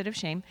opposite of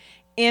shame,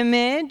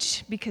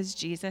 image, because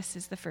Jesus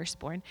is the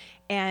firstborn,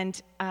 and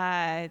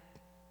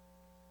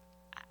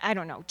I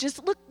don't know,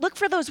 just look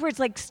for those words.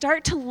 Like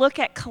start to look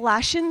at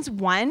Colossians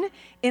 1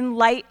 in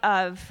light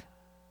of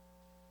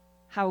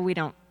how we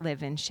don't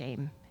live in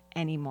shame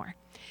anymore.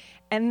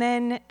 And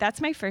then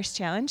that's my first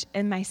challenge.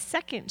 And my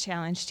second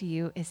challenge to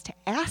you is to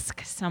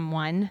ask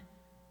someone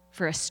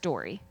for a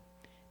story.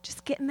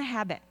 Just get in the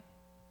habit.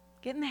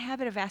 Get in the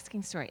habit of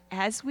asking story.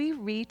 As we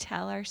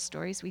retell our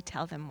stories, we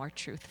tell them more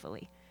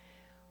truthfully.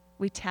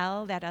 We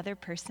tell that other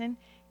person,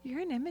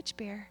 you're an image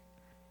bearer.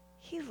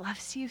 He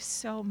loves you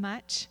so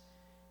much.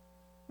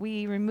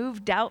 We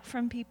remove doubt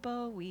from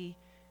people. We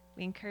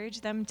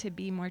encourage them to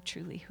be more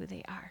truly who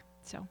they are.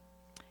 So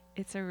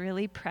it's a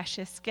really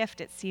precious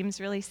gift. It seems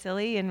really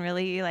silly and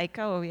really like,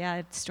 oh yeah,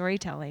 it's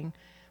storytelling.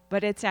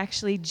 But it's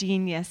actually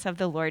genius of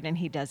the Lord, and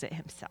he does it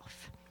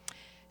himself.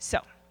 So,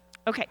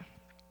 okay.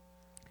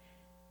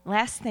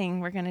 Last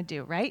thing we're going to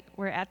do, right?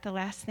 We're at the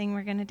last thing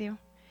we're going to do.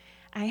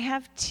 I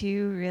have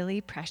two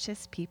really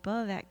precious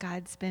people that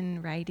God's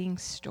been writing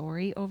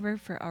story over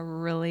for a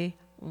really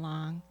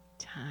long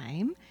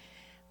time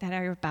that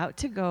are about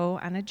to go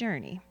on a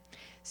journey.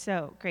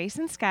 So, Grace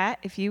and Scott,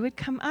 if you would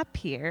come up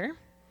here,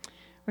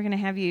 we're going to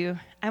have you,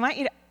 I want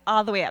you to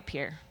all the way up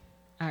here.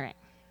 All right.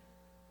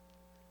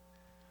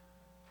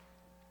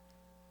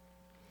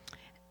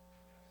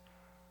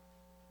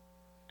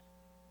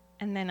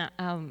 And then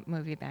I'll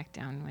move you back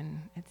down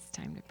when it's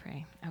time to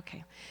pray.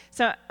 Okay.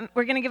 So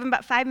we're going to give them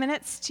about 5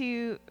 minutes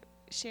to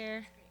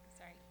share.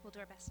 Sorry, we'll do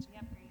our best.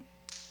 Yep.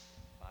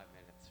 5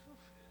 minutes.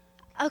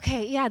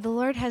 Okay, yeah, the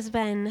Lord has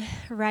been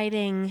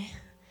writing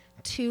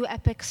two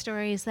epic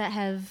stories that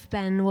have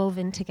been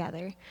woven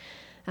together.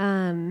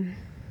 And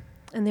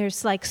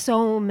there's like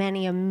so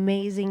many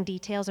amazing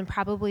details and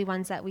probably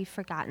ones that we've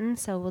forgotten,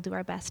 so we'll do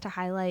our best to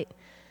highlight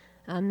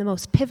the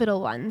most pivotal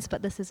ones,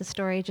 but this is a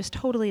story just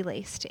totally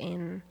laced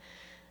in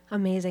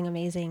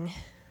amazing,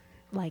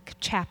 like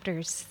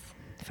chapters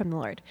from the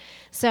Lord.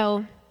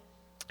 So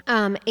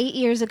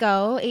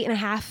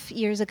 8.5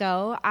 years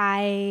ago,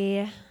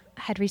 I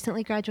had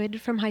recently graduated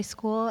from high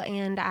school,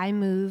 and I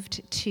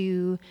moved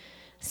to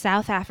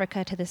South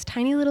Africa, to this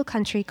tiny little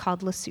country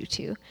called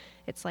Lesotho.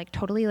 It's like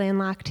totally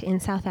landlocked in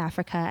South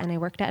Africa, and I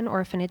worked at an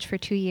orphanage for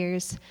 2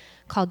 years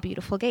called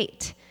Beautiful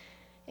Gate.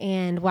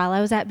 And while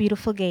I was at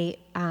Beautiful Gate,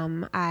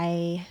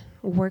 I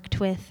worked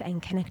with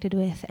and connected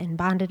with and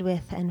bonded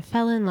with and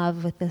fell in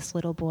love with this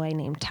little boy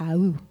named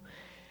Tau.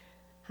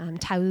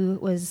 Tau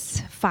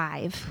was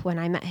 5 when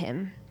I met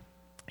him.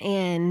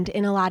 And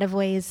in a lot of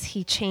ways,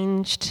 he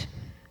changed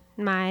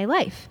my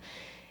life.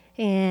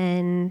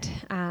 And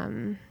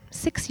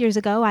 6 years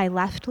ago, I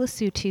left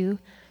Lesotho,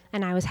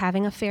 and I was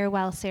having a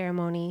farewell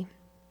ceremony.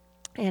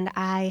 And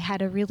I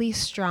had a really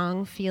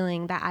strong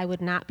feeling that I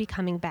would not be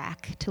coming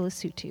back to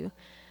Lesotho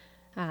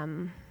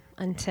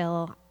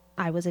until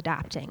I was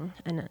adopting.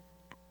 And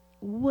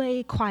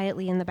way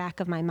quietly in the back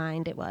of my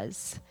mind, it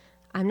was,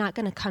 I'm not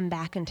going to come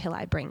back until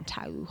I bring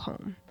Tau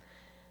home.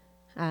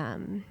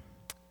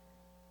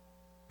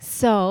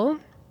 So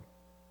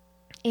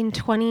in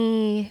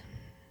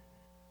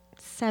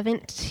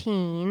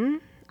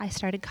 2017, I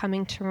started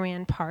coming to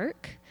Moran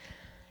Park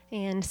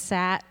and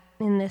sat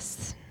in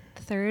this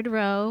third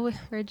row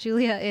where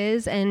Julia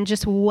is and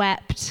just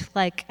wept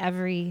like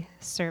every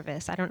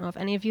service. I don't know if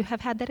any of you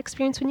have had that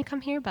experience when you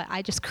come here, but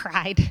I just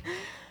cried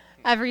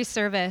every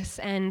service.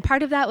 And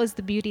part of that was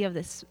the beauty of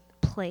this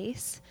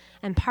place,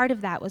 and part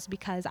of that was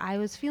because I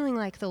was feeling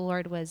like the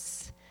Lord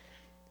was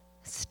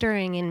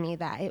stirring in me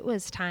that it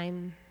was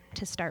time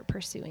to start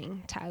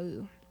pursuing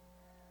Tau.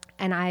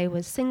 And I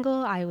was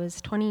single, I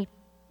was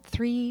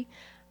 23.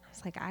 I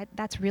was like,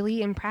 that's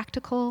really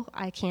impractical.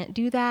 I can't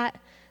do that.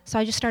 So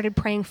I just started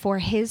praying for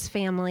his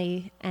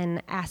family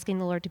and asking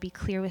the Lord to be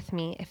clear with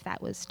me if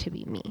that was to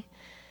be me.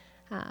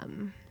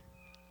 And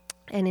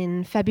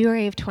in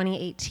February of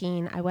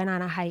 2018, I went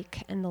on a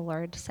hike, and the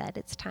Lord said,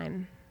 it's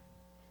time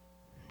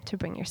to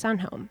bring your son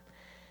home.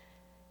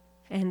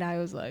 And I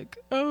was like,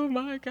 oh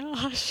my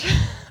gosh,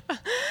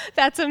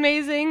 that's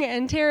amazing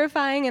and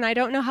terrifying, and I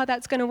don't know how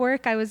that's going to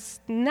work. I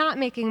was not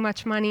making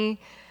much money.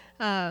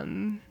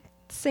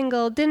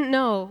 Single, didn't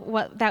know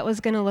what that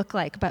was going to look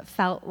like, but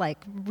felt like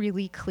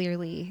really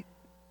clearly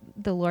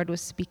the Lord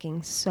was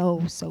speaking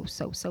so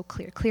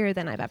clearer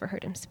than I've ever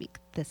heard him speak.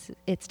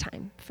 It's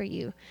time for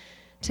you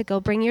to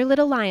go bring your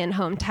little lion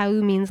home. Tau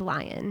means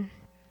lion.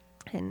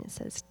 And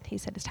he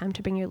said, it's time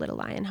to bring your little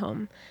lion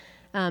home.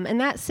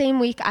 And that same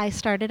week, I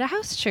started a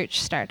house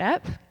church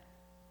startup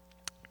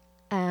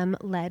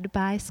led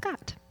by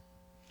Scott.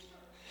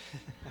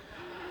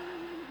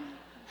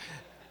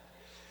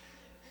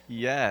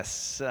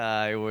 Yes,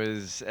 I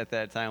was at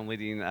that time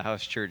leading a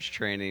house church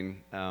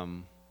training,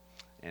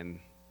 and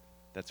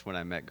that's when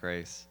I met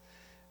Grace.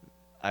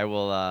 I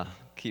will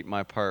keep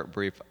my part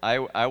brief.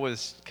 I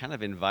was kind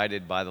of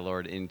invited by the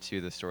Lord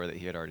into the story that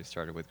he had already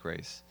started with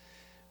Grace,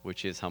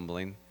 which is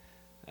humbling.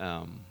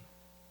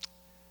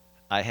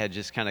 I had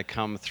just kind of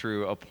come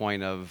through a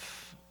point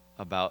of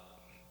about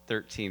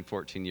 13,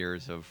 14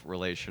 years of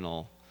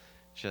relational,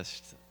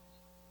 just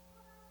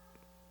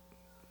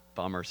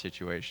bummer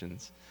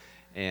situations.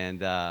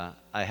 And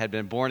I had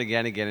been born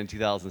again in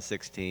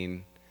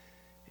 2016.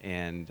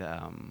 And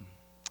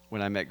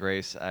when I met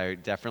Grace, I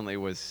definitely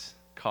was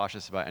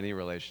cautious about any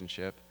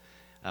relationship.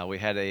 We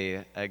had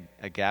a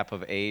gap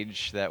of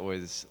age that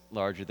was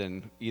larger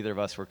than either of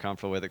us were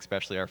comfortable with,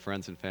 especially our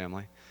friends and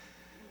family.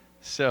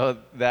 So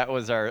that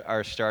was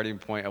our starting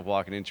point of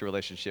walking into a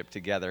relationship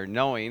together,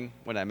 knowing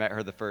when I met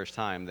her the first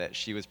time that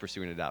she was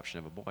pursuing adoption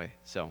of a boy.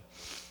 So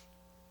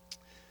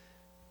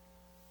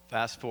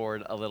fast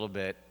forward a little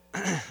bit.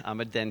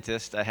 I'm a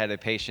dentist. I had a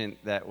patient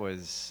that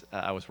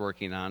I was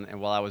working on, and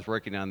while I was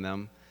working on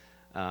them,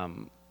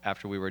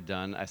 after we were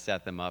done, I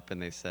sat them up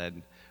and they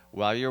said,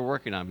 while you were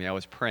working on me, I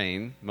was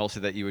praying,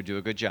 mostly that you would do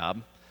a good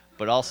job,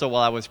 but also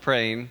while I was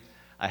praying,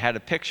 I had a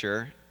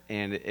picture,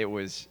 and it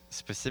was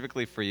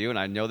specifically for you, and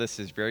I know this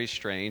is very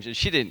strange, and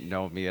she didn't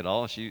know me at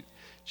all. She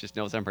just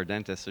knows I'm her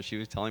dentist, so she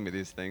was telling me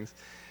these things,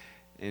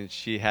 and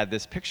she had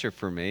this picture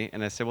for me,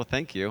 and I said, well,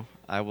 thank you.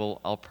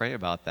 I'll pray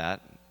about that.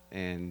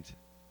 And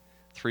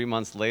 3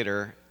 months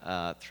later,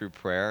 through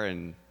prayer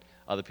and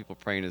other people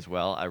praying as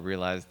well, I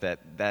realized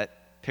that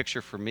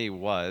picture for me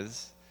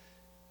was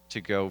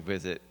to go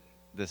visit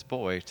this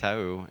boy,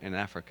 Tau, in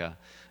Africa.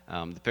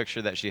 The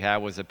picture that she had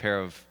was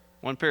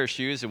one pair of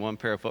shoes and one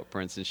pair of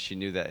footprints, and she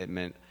knew that it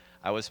meant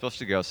I was supposed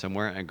to go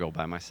somewhere and go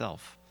by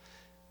myself.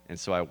 And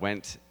so I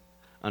went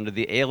under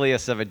the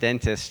alias of a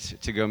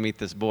dentist to go meet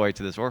this boy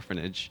to this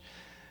orphanage.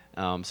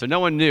 So no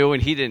one knew,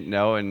 and he didn't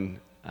know, and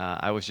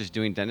I was just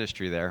doing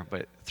dentistry there,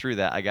 but through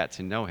that I got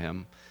to know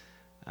him.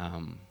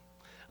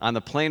 On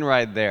the plane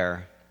ride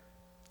there,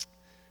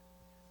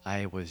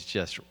 I was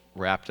just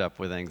wrapped up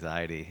with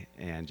anxiety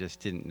and just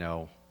didn't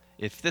know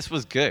if this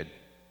was good.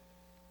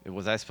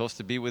 Was I supposed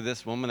to be with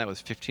this woman that was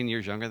 15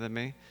 years younger than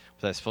me?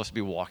 Was I supposed to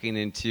be walking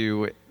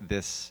into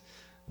this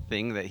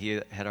thing that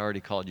he had already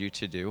called you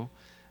to do?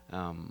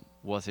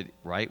 Was it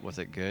right? Was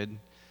it good?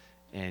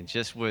 And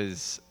just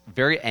was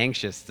very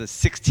anxious. The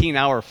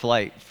 16-hour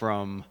flight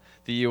from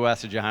the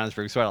U.S. to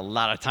Johannesburg, so I had a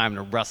lot of time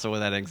to wrestle with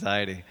that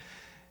anxiety.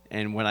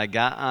 And when I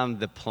got on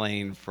the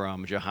plane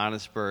from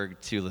Johannesburg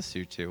to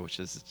Lesotho, which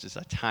is just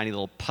a tiny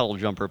little puddle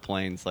jumper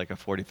plane, it's like a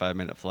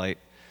 45-minute flight,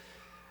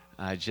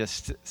 I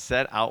just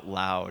said out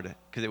loud,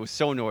 because it was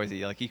so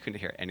noisy, like you couldn't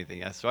hear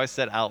anything else. So I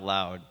said out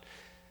loud,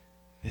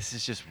 this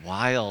is just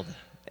wild.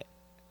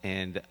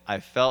 And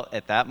I felt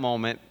at that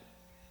moment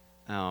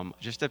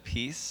just a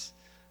peace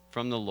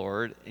from the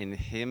Lord, and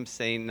him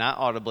saying, not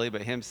audibly,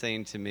 but him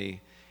saying to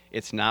me,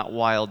 it's not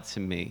wild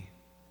to me.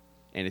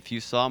 And if you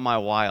saw my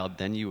wild,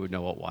 then you would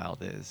know what wild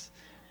is.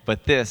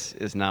 But this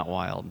is not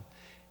wild.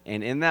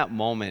 And in that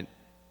moment,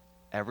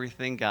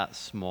 everything got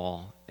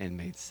small and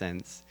made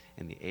sense.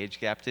 And the age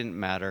gap didn't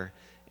matter.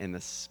 And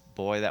this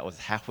boy that was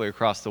halfway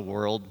across the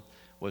world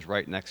was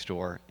right next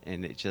door.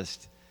 And it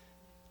just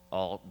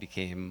all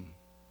became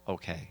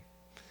okay.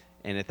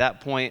 And at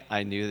that point,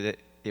 I knew that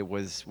it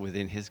was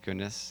within his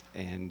goodness.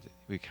 And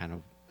we kind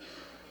of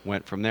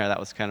went from there. That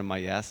was kind of my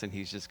yes. And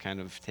he's just kind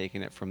of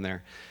taking it from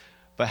there.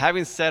 But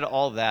having said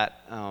all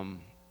that,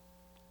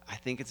 I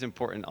think it's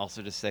important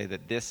also to say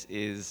that this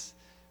is,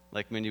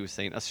 like Mindy was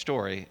saying, a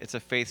story. It's a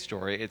faith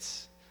story.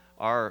 It's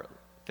our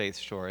faith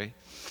story.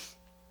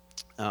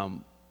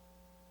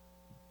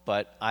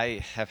 But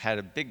I have had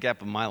a big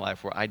gap in my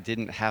life where I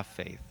didn't have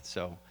faith.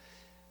 So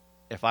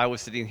if I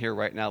was sitting here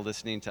right now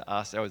listening to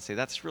us, I would say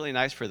that's really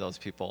nice for those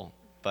people.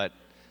 But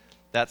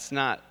that's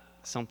not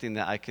something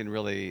that I can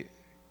really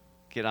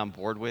get on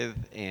board with.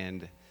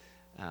 And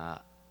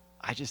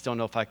I just don't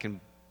know if I can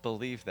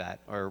believe that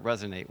or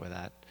resonate with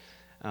that.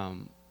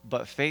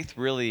 But faith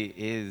really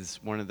is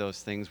one of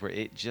those things where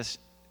it just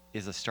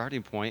is a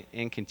starting point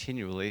and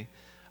continually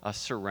a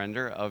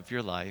surrender of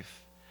your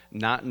life,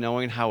 not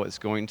knowing how it's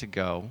going to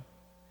go,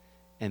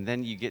 and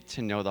then you get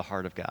to know the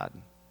heart of God.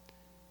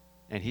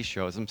 And he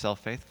shows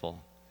himself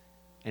faithful.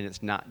 And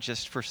it's not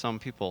just for some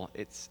people,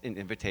 it's an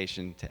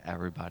invitation to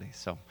everybody.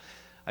 So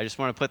I just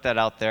want to put that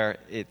out there.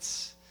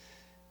 It's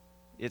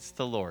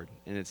the Lord,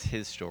 and it's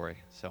his story.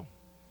 So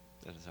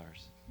that is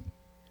ours.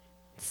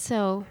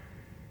 So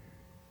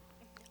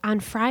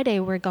on Friday,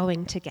 we're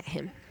going to get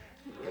him.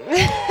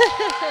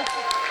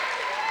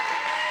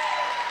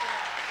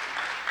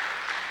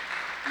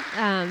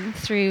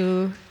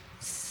 Through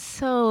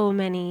so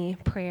many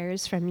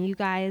prayers from you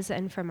guys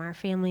and from our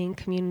family and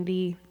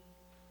community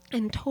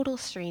and total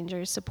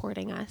strangers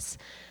supporting us.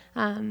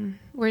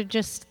 We're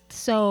just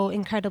so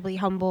incredibly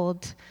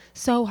humbled,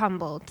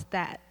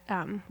 that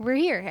we're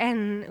here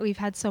and we've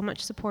had so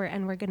much support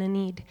and we're going to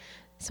need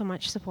so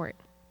much support.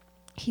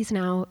 He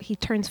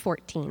turns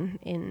 14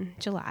 in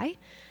July.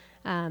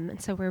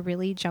 And so we're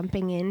really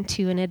jumping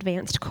into an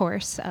advanced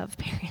course of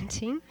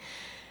parenting.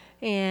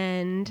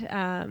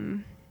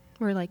 And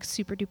we're like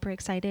super duper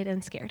excited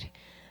and scared.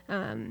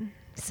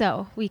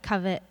 So we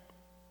covet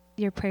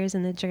your prayers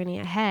in the journey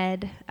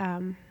ahead.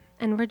 And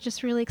we're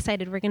just really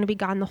excited. We're going to be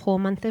gone the whole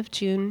month of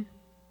June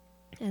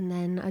and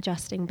then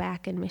adjusting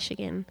back in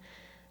Michigan.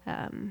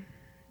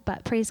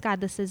 But praise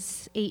God, this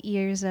is 8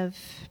 years of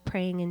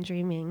praying and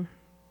dreaming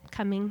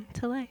coming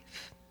to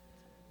life.